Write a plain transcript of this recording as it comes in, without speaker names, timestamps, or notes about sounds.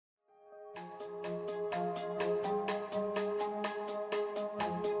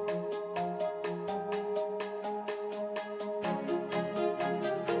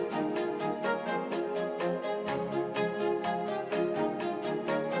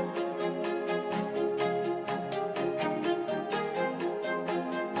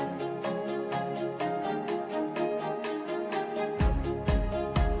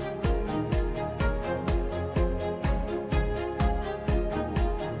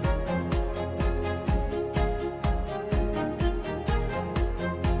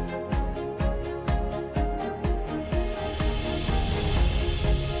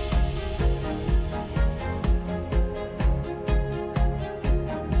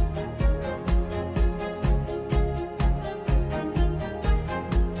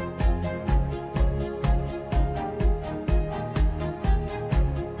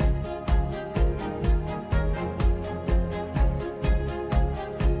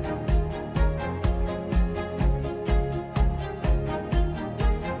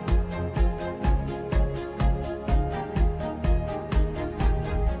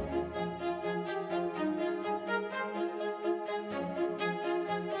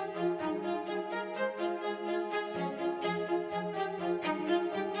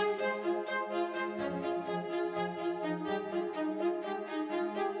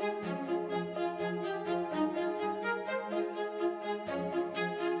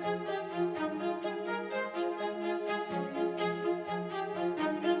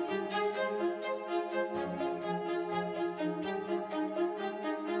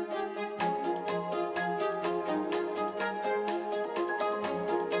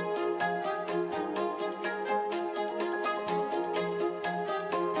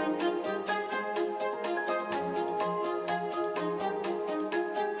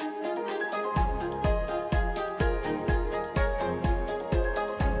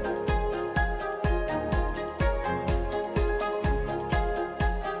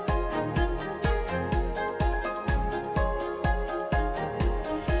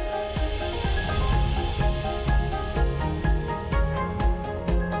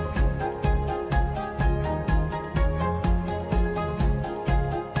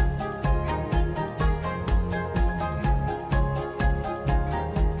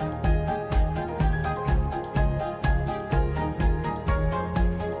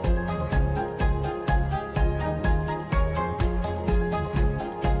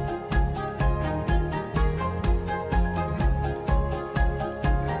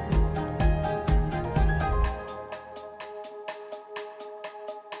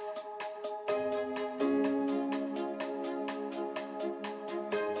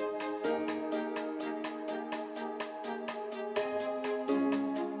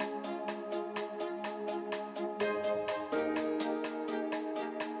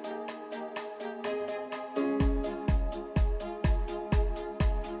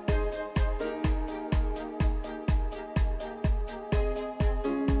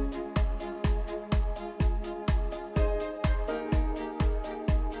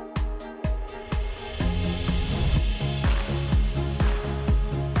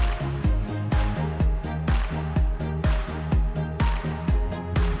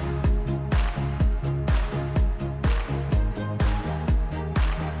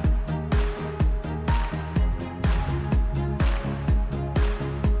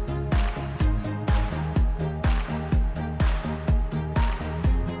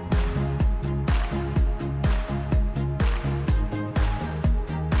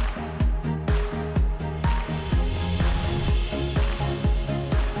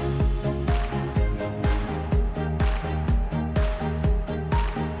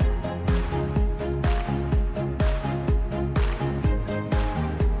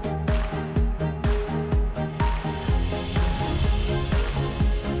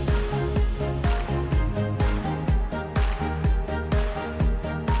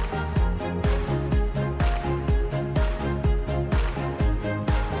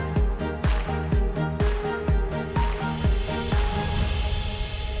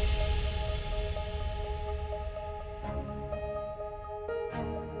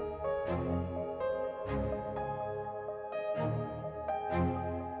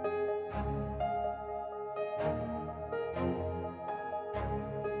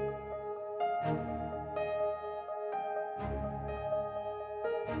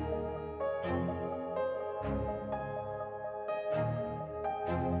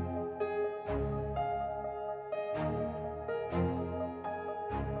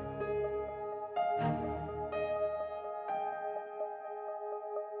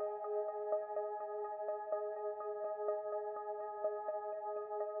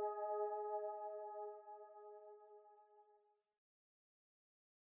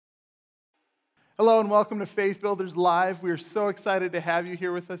Hello and welcome to Faith Builders Live. We are so excited to have you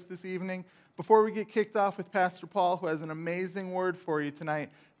here with us this evening. Before we get kicked off with Pastor Paul, who has an amazing word for you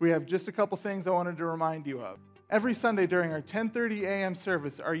tonight, we have just a couple things I wanted to remind you of. Every Sunday during our 10:30 a.m.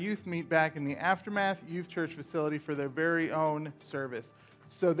 service, our youth meet back in the Aftermath Youth Church facility for their very own service.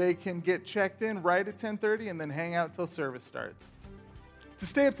 So they can get checked in right at 10:30 and then hang out till service starts. To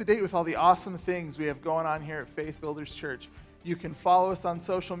stay up to date with all the awesome things we have going on here at Faith Builders Church, you can follow us on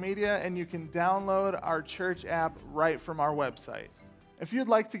social media and you can download our church app right from our website. If you'd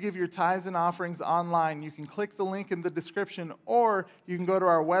like to give your tithes and offerings online, you can click the link in the description, or you can go to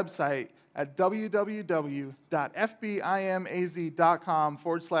our website at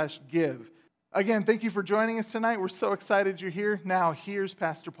www.fbimaz.com/give. Again, thank you for joining us tonight. We're so excited you're here. Now, here's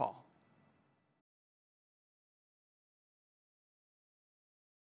Pastor Paul.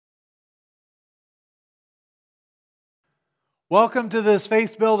 Welcome to this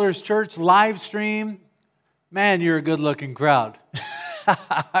Faith Builders Church live stream. Man, you're a good-looking crowd.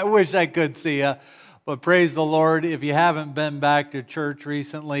 I wish I could see you, but praise the Lord. If you haven't been back to church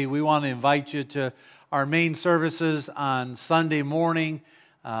recently, we want to invite you to our main services on Sunday morning,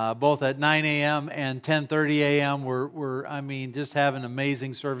 both at 9 a.m. and 10:30 a.m. We're just having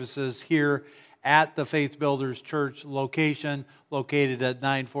amazing services here at the Faith Builders Church location, located at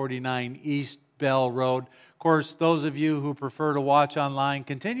 949 East Bell Road. Of course, those of you who prefer to watch online,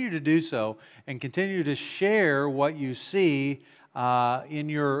 continue to do so and continue to share what you see in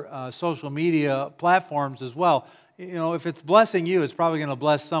your social media platforms as well. You know, if it's blessing you, it's probably going to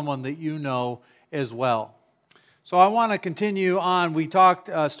bless someone that you know as well. So I want to continue on. We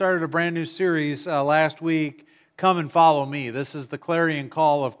started a brand new series last week, Come and Follow Me. This is the clarion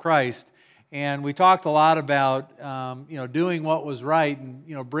call of Christ. And we talked a lot about, doing what was right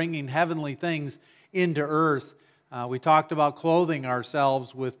and, bringing heavenly things into earth. We talked about clothing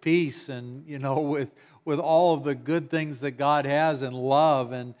ourselves with peace and, with all of the good things that God has, and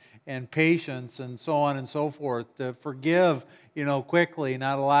love and patience and so on and so forth. To forgive, quickly,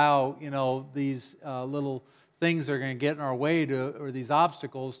 not allow, these little things that are going to get in our way or these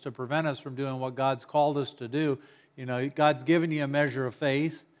obstacles to prevent us from doing what God's called us to do. God's given you a measure of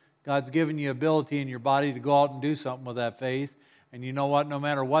faith. God's given you ability in your body to go out and do something with that faith. And you know what? No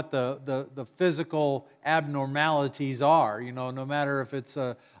matter what the physical abnormalities are, no matter if it's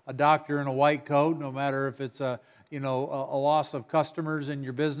a doctor in a white coat, no matter if it's a loss of customers in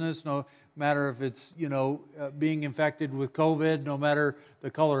your business, no matter if it's, being infected with COVID, no matter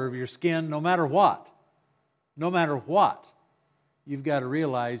the color of your skin, no matter what, you've got to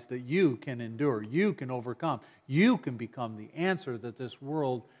realize that you can endure, you can overcome, you can become the answer that this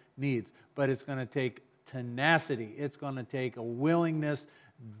world needs. But it's going to take tenacity. It's going to take a willingness,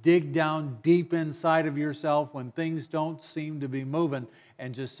 dig down deep inside of yourself when things don't seem to be moving,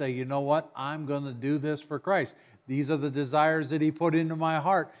 and just say, you know what, I'm going to do this for Christ. These are the desires that He put into my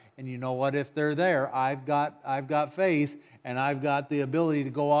heart, and you know what, if they're there, I've got faith, and I've got the ability to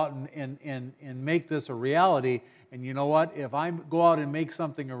go out and make this a reality. And you know what, if I go out and make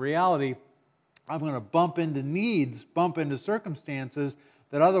something a reality, I'm going to bump into needs, bump into circumstances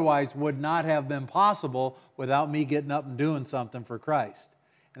that otherwise would not have been possible without me getting up and doing something for Christ.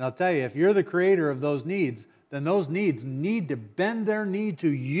 And I'll tell you, if you're the creator of those needs, then those needs need to bend their knee to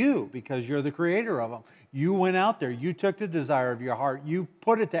you, because you're the creator of them. You went out there, you took the desire of your heart, you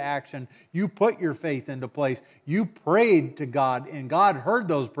put it to action, you put your faith into place, you prayed to God, and God heard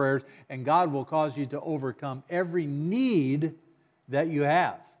those prayers, and God will cause you to overcome every need that you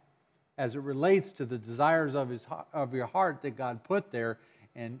have as it relates to the desires of your heart that God put there,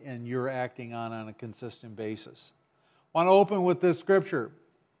 and you're acting on a consistent basis. I want to open with this scripture.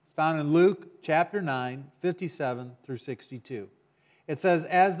 It's found in Luke chapter 9, 57 through 62. It says,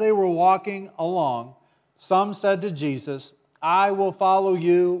 as they were walking along, some said to Jesus, I will follow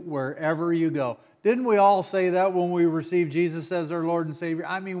you wherever you go. Didn't we all say that when we received Jesus as our Lord and Savior?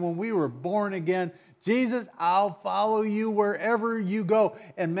 when we were born again, Jesus, I'll follow you wherever you go.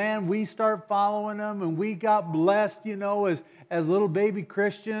 And man, we start following Him, and we got blessed, as little baby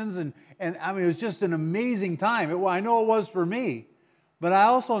Christians. And it was just an amazing time. I know it was for me. But I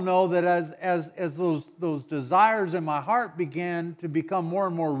also know that as those desires in my heart began to become more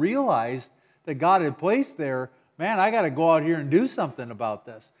and more realized that God had placed there, man, I got to go out here and do something about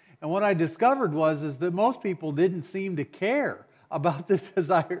this. And what I discovered is that most people didn't seem to care about the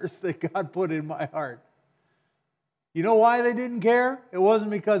desires that God put in my heart. You know why they didn't care? It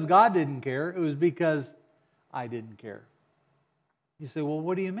wasn't because God didn't care. It was because I didn't care. You say, well,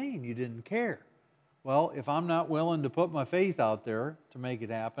 what do you mean you didn't care? Well, if I'm not willing to put my faith out there to make it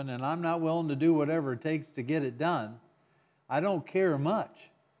happen, and I'm not willing to do whatever it takes to get it done, I don't care much.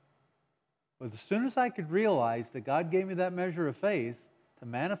 But as soon as I could realize that God gave me that measure of faith to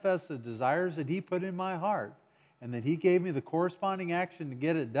manifest the desires that He put in my heart, and that He gave me the corresponding action to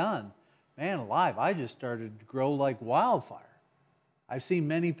get it done, man alive, I just started to grow like wildfire. I've seen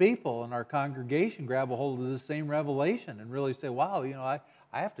many people in our congregation grab a hold of this same revelation and really say, wow,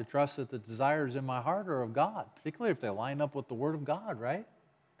 I have to trust that the desires in my heart are of God, particularly if they line up with the Word of God, right?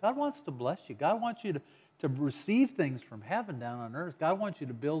 God wants to bless you. God wants you to receive things from heaven down on earth. God wants you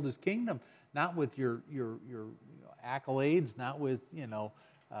to build His kingdom, not with your accolades, not with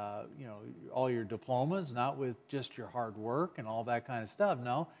all your diplomas, not with just your hard work and all that kind of stuff.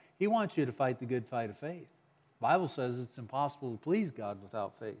 No, He wants you to fight the good fight of faith. The Bible says it's impossible to please God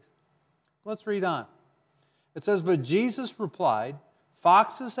without faith. Let's read on. It says, but Jesus replied,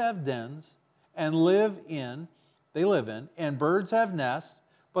 foxes have dens and they live in, and birds have nests,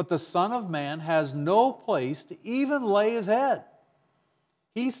 but the Son of Man has no place to even lay His head.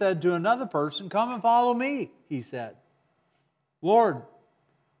 He said to another person, come and follow me, he said. Lord,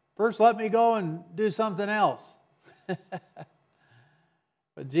 first let me go and do something else.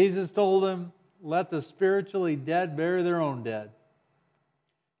 But Jesus told him, let the spiritually dead bury their own dead.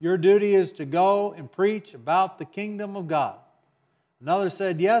 Your duty is to go and preach about the kingdom of God. Another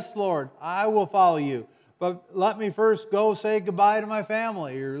said, yes, Lord, I will follow you. But let me first go say goodbye to my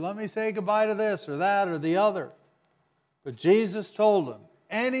family, or let me say goodbye to this or that or the other. But Jesus told him,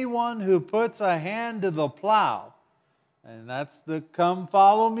 anyone who puts a hand to the plow, and that's the come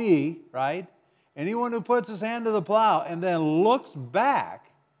follow me, right? Anyone who puts his hand to the plow and then looks back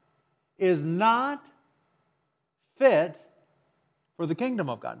is not fit for the kingdom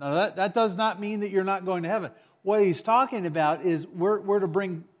of God. Now that does not mean that you're not going to heaven. What he's talking about is we're to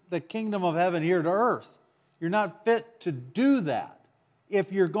bring the kingdom of heaven here to earth. You're not fit to do that.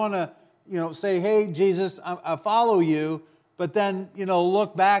 If you're going to, say, hey, Jesus, I follow you, but then,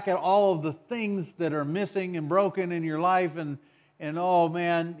 look back at all of the things that are missing and broken in your life and oh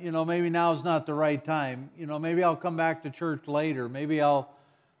man, maybe now's not the right time. Maybe I'll come back to church later. Maybe I'll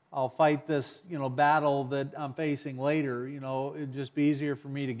fight this, battle that I'm facing later. It'd just be easier for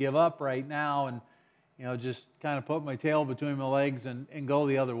me to give up right now and, just kind of put my tail between my legs and go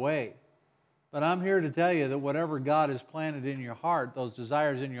the other way. But I'm here to tell you that whatever God has planted in your heart, those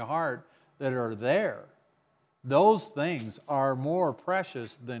desires in your heart that are there, those things are more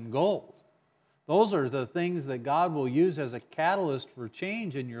precious than gold. Those are the things that God will use as a catalyst for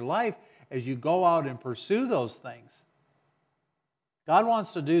change in your life as you go out and pursue those things. God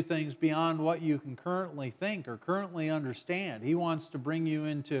wants to do things beyond what you can currently think or currently understand. He wants to bring you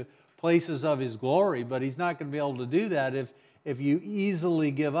into places of His glory, but He's not going to be able to do that if you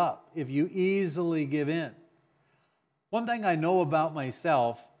easily give up, if you easily give in. One thing I know about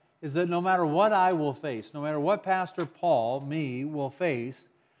myself is that no matter what I will face, no matter what Pastor Paul, me, will face,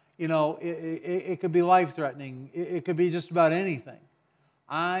 it could be life-threatening. It could be just about anything.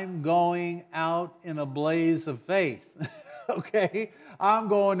 I'm going out in a blaze of faith, okay? I'm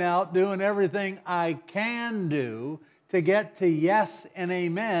going out doing everything I can do to get to yes and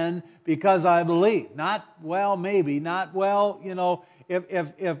amen because I believe. Not, well, maybe. Not, well,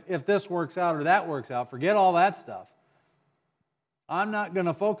 if this works out or that works out. Forget all that stuff. I'm not going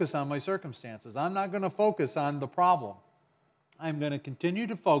to focus on my circumstances. I'm not going to focus on the problem. I'm going to continue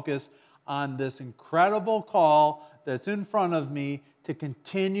to focus on this incredible call that's in front of me to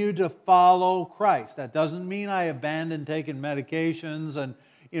continue to follow Christ. That doesn't mean I abandon taking medications and,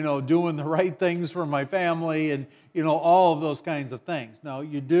 doing the right things for my family and, all of those kinds of things. No,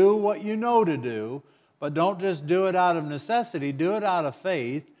 you do what you know to do, but don't just do it out of necessity. Do it out of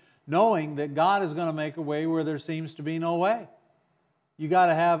faith, knowing that God is going to make a way where there seems to be no way. You got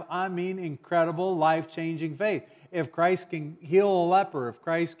to have, incredible, life-changing faith. If Christ can heal a leper, if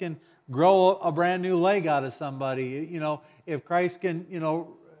Christ can grow a brand new leg out of somebody, if Christ can,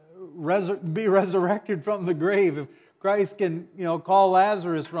 be resurrected from the grave, if Christ can, call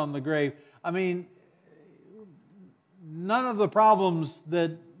Lazarus from the grave. None of the problems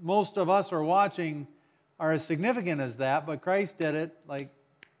that most of us are watching are as significant as that, but Christ did it like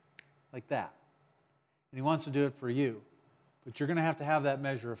that. And He wants to do it for you. But you're going to have that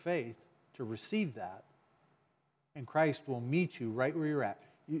measure of faith to receive that. And Christ will meet you right where you're at.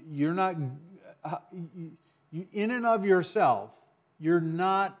 You're not, in and of yourself, you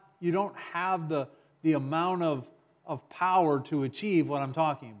don't have the amount of power to achieve what I'm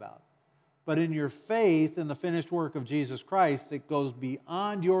talking about. But in your faith in the finished work of Jesus Christ that goes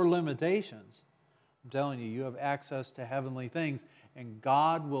beyond your limitations, I'm telling you, you have access to heavenly things, and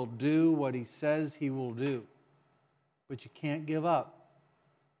God will do what He says He will do. But you can't give up.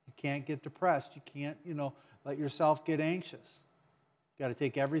 You can't get depressed. You can't, let yourself get anxious. You've got to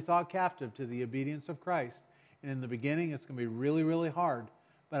take every thought captive to the obedience of Christ. And in the beginning, it's going to be really, really hard.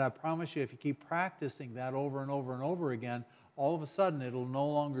 But I promise you, if you keep practicing that over and over and over again, all of a sudden it'll no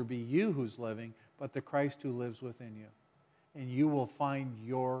longer be you who's living, but the Christ who lives within you. And you will find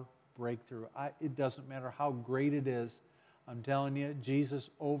your breakthrough. It doesn't matter how great it is. I'm telling you,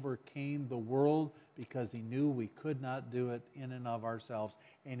 Jesus overcame the world because he knew we could not do it in and of ourselves.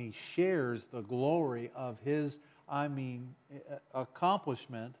 And he shares the glory of his,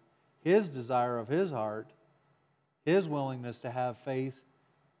 accomplishment, his desire of his heart, his willingness to have faith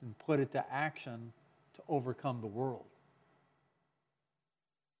and put it to action to overcome the world.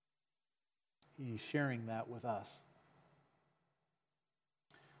 He's sharing that with us.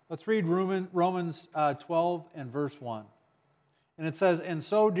 Let's read Romans 12 and verse 1. And it says, "And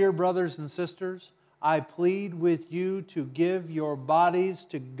so, dear brothers and sisters, I plead with you to give your bodies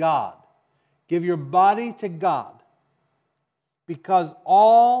to God." Give your body to God. Because of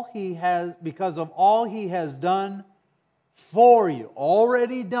all He has done for you.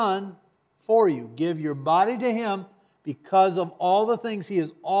 Already done for you. Give your body to Him because of all the things He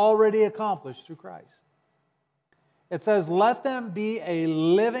has already accomplished through Christ. It says, "Let them be a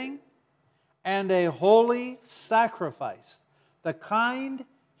living and a holy sacrifice, the kind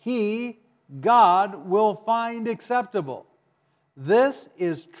He, God, will find acceptable. This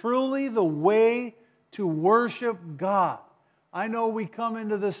is truly the way to worship God." I know we come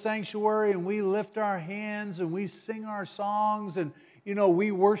into the sanctuary and we lift our hands and we sing our songs and,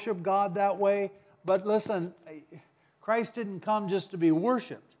 we worship God that way. But listen, Christ didn't come just to be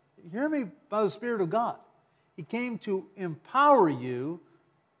worshiped. Hear me, by the Spirit of God. He came to empower you,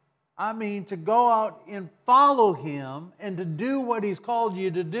 to go out and follow Him and to do what He's called you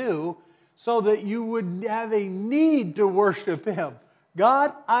to do so that you would have a need to worship Him.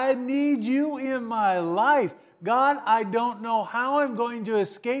 God, I need you in my life. God, I don't know how I'm going to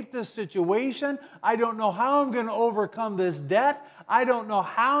escape this situation. I don't know how I'm going to overcome this debt. I don't know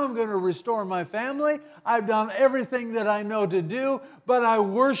how I'm going to restore my family. I've done everything that I know to do, but I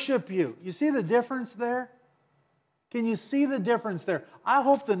worship you. You see the difference there? Can you see the difference there? I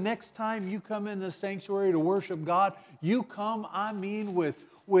hope the next time you come in the sanctuary to worship God, you come, with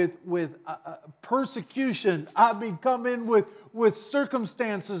persecution. Come in with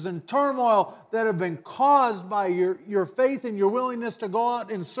circumstances and turmoil that have been caused by your faith and your willingness to go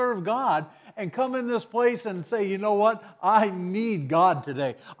out and serve God, and come in this place and say, you know what? I need God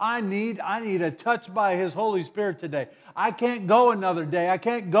today. I need a touch by His Holy Spirit today. I can't go another day. I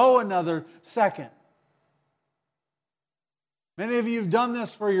can't go another second. Many of you have done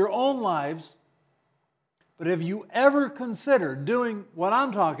this for your own lives, but have you ever considered doing what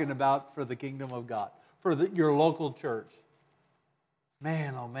I'm talking about for the kingdom of God, for your local church?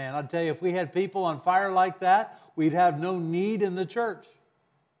 Man, oh man, I'll tell you, if we had people on fire like that, we'd have no need in the church.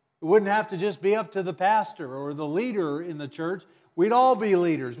 It wouldn't have to just be up to the pastor or the leader in the church. We'd all be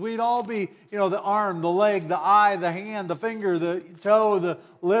leaders. We'd all be, the arm, the leg, the eye, the hand, the finger, the toe, the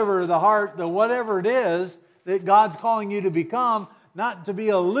liver, the heart, the whatever it is that God's calling you to become, not to be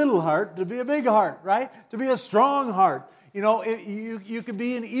a little heart, to be a big heart, right? To be a strong heart. You could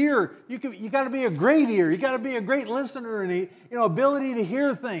be an ear. You got to be a great ear. You got to be a great listener and ability to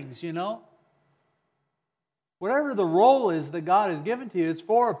hear things, Whatever the role is that God has given to you, it's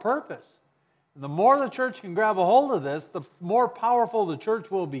for a purpose. And the more the church can grab a hold of this, the more powerful the church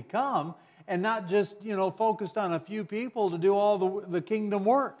will become, and not just, focused on a few people to do all the kingdom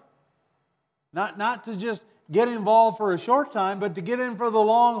work. Not to just get involved for a short time, but to get in for the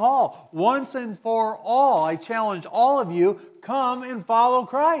long haul. Once and for all, I challenge all of you, come and follow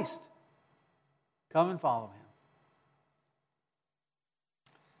Christ. Come and follow Him.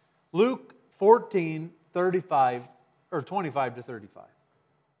 Luke 14:35 or 25 to 35.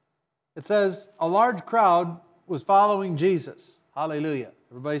 It says, a large crowd was following Jesus. Hallelujah.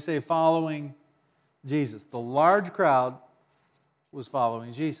 Everybody say, following Jesus. The large crowd was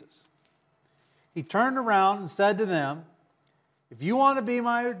following Jesus. He turned around and said to them, if you want to be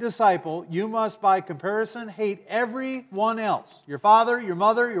my disciple, you must by comparison hate everyone else. Your father, your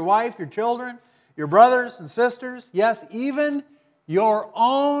mother, your wife, your children, your brothers and sisters. Yes, even your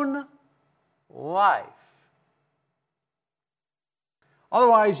own life.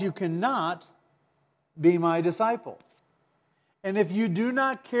 Otherwise, you cannot be my disciple. And if you do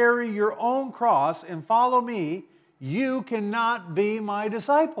not carry your own cross and follow me, you cannot be my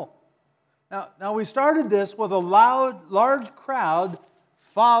disciple. Now we started this with a large crowd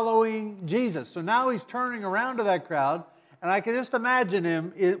following Jesus. So now He's turning around to that crowd, and I can just imagine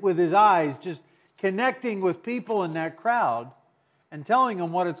Him with His eyes just connecting with people in that crowd and telling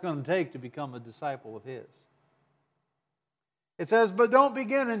them what it's going to take to become a disciple of His. It says, but don't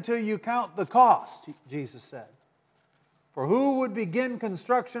begin until you count the cost, Jesus said. For who would begin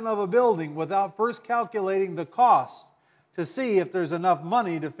construction of a building without first calculating the cost to see if there's enough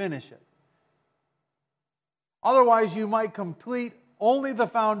money to finish it? Otherwise, you might complete only the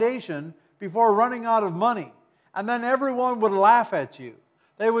foundation before running out of money, and then everyone would laugh at you.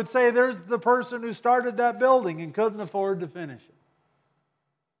 They would say, there's the person who started that building and couldn't afford to finish it.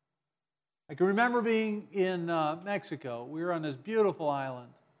 I can remember being in Mexico. We were on this beautiful island,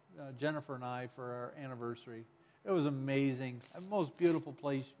 Jennifer and I, for our anniversary. It was amazing, the most beautiful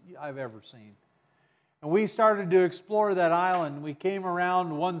place I've ever seen. And we started to explore that island. We came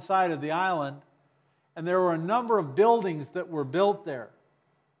around one side of the island, and there were a number of buildings that were built there,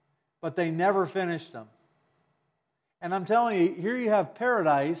 but they never finished them. And I'm telling you, here you have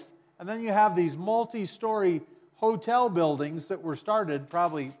paradise, and then you have these multi-story hotel buildings that were started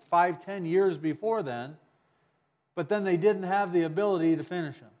probably 5-10 years before then, but then they didn't have the ability to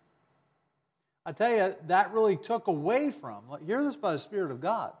finish them. I tell you, that really took away from, hear this by the Spirit of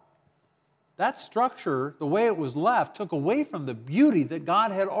God, that structure, the way it was left, took away from the beauty that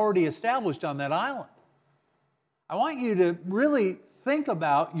God had already established on that island. I want you to really think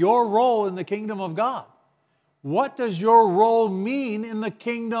about your role in the kingdom of God. What does your role mean in the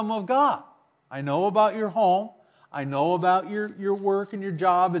kingdom of God? I know about your home. I know about your work and your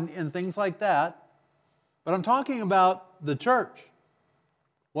job and things like that. But I'm talking about the church.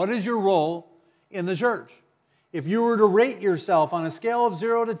 What is your role in the church? If you were to rate yourself on a scale of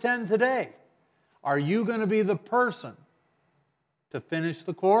 0 to 10 today, are you going to be the person to finish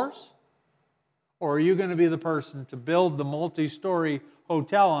the course? Or are you going to be the person to build the multi-story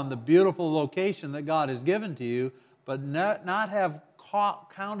hotel on the beautiful location that God has given to you, but not have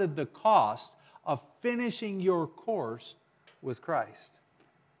counted the cost of finishing your course with Christ?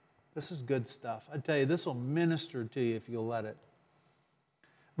 This is good stuff. I tell you, this will minister to you if you'll let it.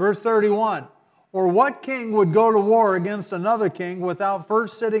 Verse 31, or what king would go to war against another king without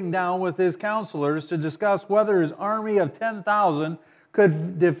first sitting down with his counselors to discuss whether his army of 10,000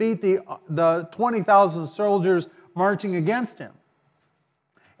 could defeat the 20,000 soldiers marching against him?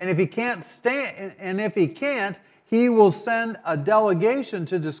 And if he can't he will send a delegation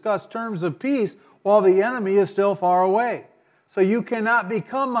to discuss terms of peace while the enemy is still far away. So you cannot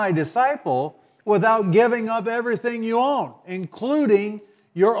become my disciple without giving up everything you own, including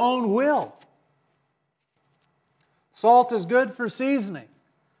your own will. Salt is good for seasoning,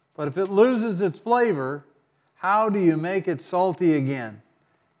 but if it loses its flavor, how do you make it salty again?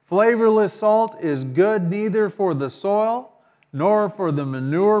 Flavorless salt is good neither for the soil nor for the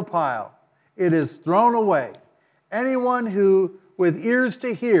manure pile. It is thrown away. Anyone who with ears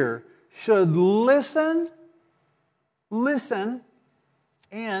to hear should listen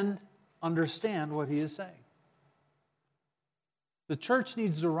and understand what he is saying. The church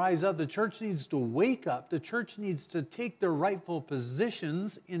needs to rise up. The church needs to wake up. The church needs to take their rightful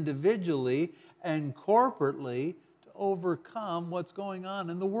positions individually and corporately to overcome what's going on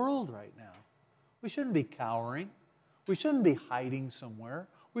in the world right now. We shouldn't be cowering. We shouldn't be hiding somewhere.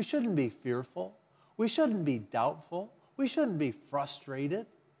 We shouldn't be fearful. We shouldn't be doubtful. We shouldn't be frustrated.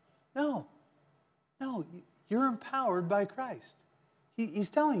 No, you're empowered by Christ. He's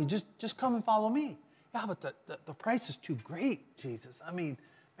telling you, just come and follow me. Yeah, but the price is too great, Jesus. I mean,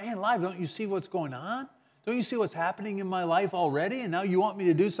 man, live, don't you see what's going on? Don't you see what's happening in my life already? And now you want me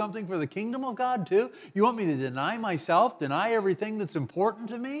to do something for the kingdom of God too? You want me to deny myself, deny everything that's important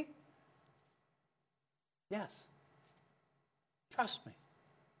to me? Yes. Trust me.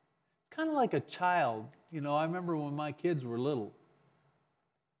 It's kind of like a child. You know, I remember when my kids were little.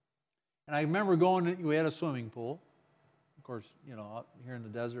 And I remember we had a swimming pool. Of course, you know, out here in the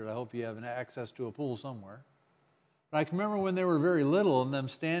desert, I hope you have access to a pool somewhere. But I can remember when they were very little and them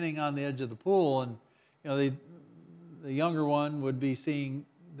standing on the edge of the pool, and you know, the younger one would be seeing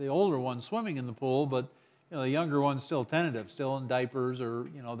the older one swimming in the pool, but you know, the younger one's still tentative, still in diapers, or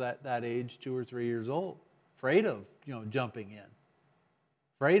you know, that age, 2 or 3 years old, afraid of jumping in,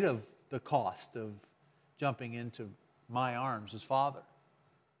 afraid of the cost of jumping into my arms as father.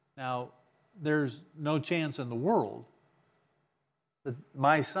 Now, there's no chance in the world that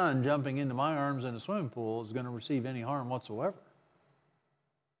my son jumping into my arms in a swimming pool is going to receive any harm whatsoever.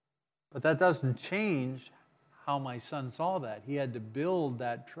 But that doesn't change how my son saw that. He had to build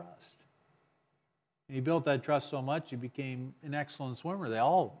that trust. And he built that trust so much, he became an excellent swimmer. They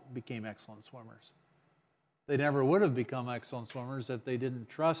all became excellent swimmers. They never would have become excellent swimmers if they didn't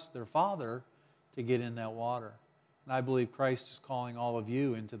trust their father to get in that water. And I believe Christ is calling all of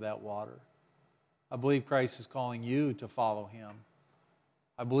you into that water. I believe Christ is calling you to follow him.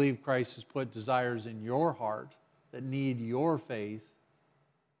 I believe Christ has put desires in your heart that need your faith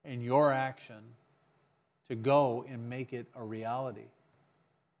and your action to go and make it a reality.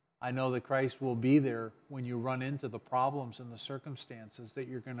 I know that Christ will be there when you run into the problems and the circumstances that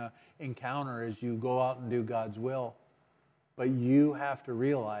you're going to encounter as you go out and do God's will. But you have to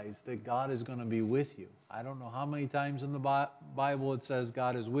realize that God is going to be with you. I don't know how many times in the Bible it says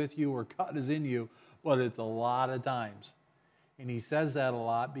God is with you or God is in you, but it's a lot of times. And he says that a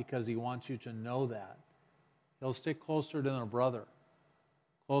lot because he wants you to know that. He'll stick closer than a brother,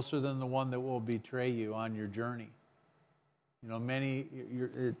 closer than the one that will betray you on your journey. You know,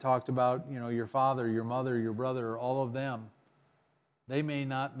 it talked about, your father, your mother, your brother, all of them. They may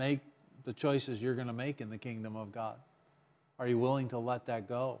not make the choices you're going to make in the kingdom of God. Are you willing to let that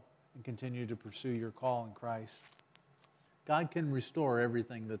go and continue to pursue your call in Christ? God can restore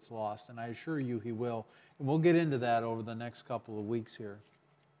everything that's lost, and I assure you he will. And we'll get into that over the next couple of weeks here.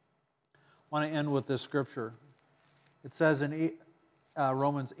 I want to end with this scripture. It says in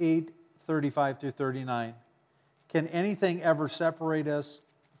Romans 8:35 through 39, can anything ever separate us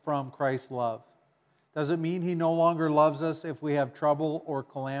from Christ's love? Does it mean he no longer loves us if we have trouble or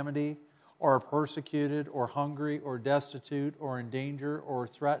calamity, or are persecuted, or hungry, or destitute, or in danger, or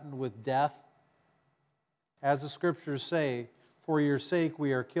threatened with death? As the scriptures say, for your sake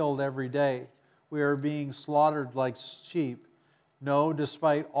we are killed every day. We are being slaughtered like sheep. No,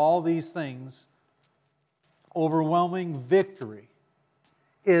 despite all these things, overwhelming victory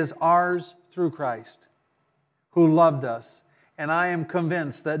is ours through Christ, who loved us. And I am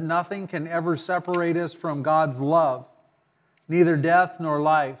convinced that nothing can ever separate us from God's love, neither death nor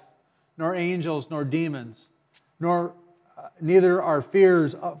life, nor angels nor demons, neither our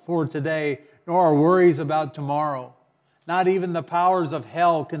fears for today, nor our worries about tomorrow. Not even the powers of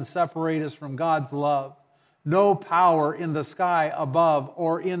hell can separate us from God's love. No power in the sky above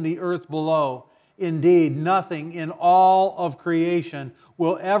or in the earth below. Indeed, nothing in all of creation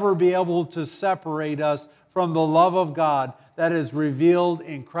will ever be able to separate us from the love of God that is revealed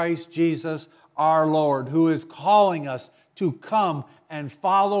in Christ Jesus our Lord, who is calling us to come and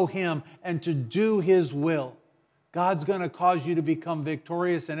follow him and to do his will. God's going to cause you to become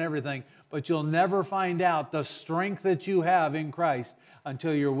victorious in everything, but you'll never find out the strength that you have in Christ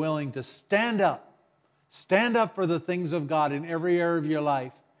until you're willing to stand up. Stand up for the things of God in every area of your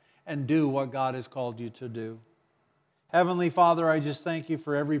life and do what God has called you to do. Heavenly Father, I just thank you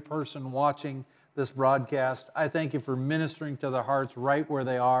for every person watching this broadcast. I thank you for ministering to their hearts right where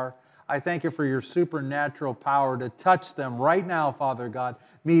they are. I thank you for your supernatural power to touch them right now, Father God.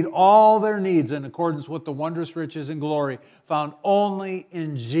 Meet all their needs in accordance with the wondrous riches and glory found only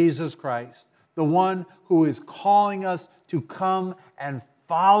in Jesus Christ, the one who is calling us to come and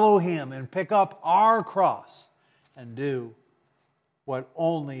follow him and pick up our cross and do what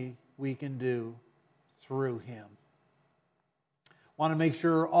only we can do through him. I want to make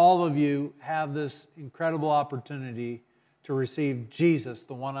sure all of you have this incredible opportunity to receive Jesus,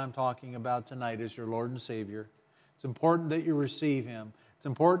 the one I'm talking about tonight, as your Lord and Savior. It's important that you receive him. It's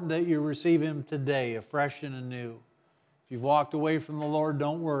important that you receive him today, afresh and anew. If you've walked away from the Lord,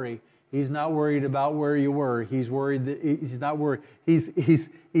 don't worry. He's not worried about where you were. He's worried that he's not worried. He's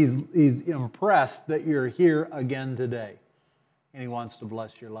impressed that you're here again today, and he wants to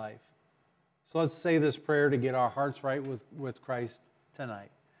bless your life. So let's say this prayer to get our hearts right with Christ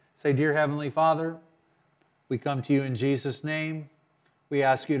tonight. Say, dear Heavenly Father, we come to you in Jesus' name. We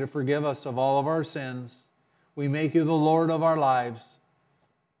ask you to forgive us of all of our sins. We make you the Lord of our lives.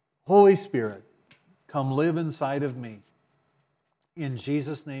 Holy Spirit, come live inside of me. In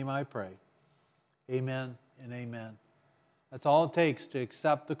Jesus' name I pray. Amen and amen. That's all it takes to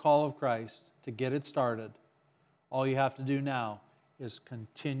accept the call of Christ, to get it started. All you have to do now is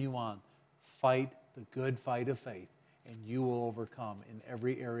continue on. Fight the good fight of faith, and you will overcome in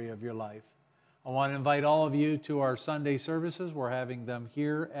every area of your life. I want to invite all of you to our Sunday services. We're having them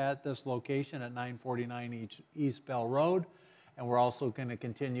here at this location at 949 East Bell Road. And we're also going to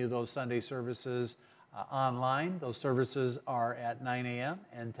continue those Sunday services online. Those services are at 9 a.m.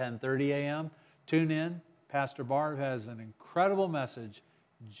 and 10:30 a.m. Tune in. Pastor Barb has an incredible message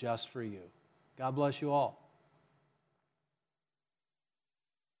just for you. God bless you all.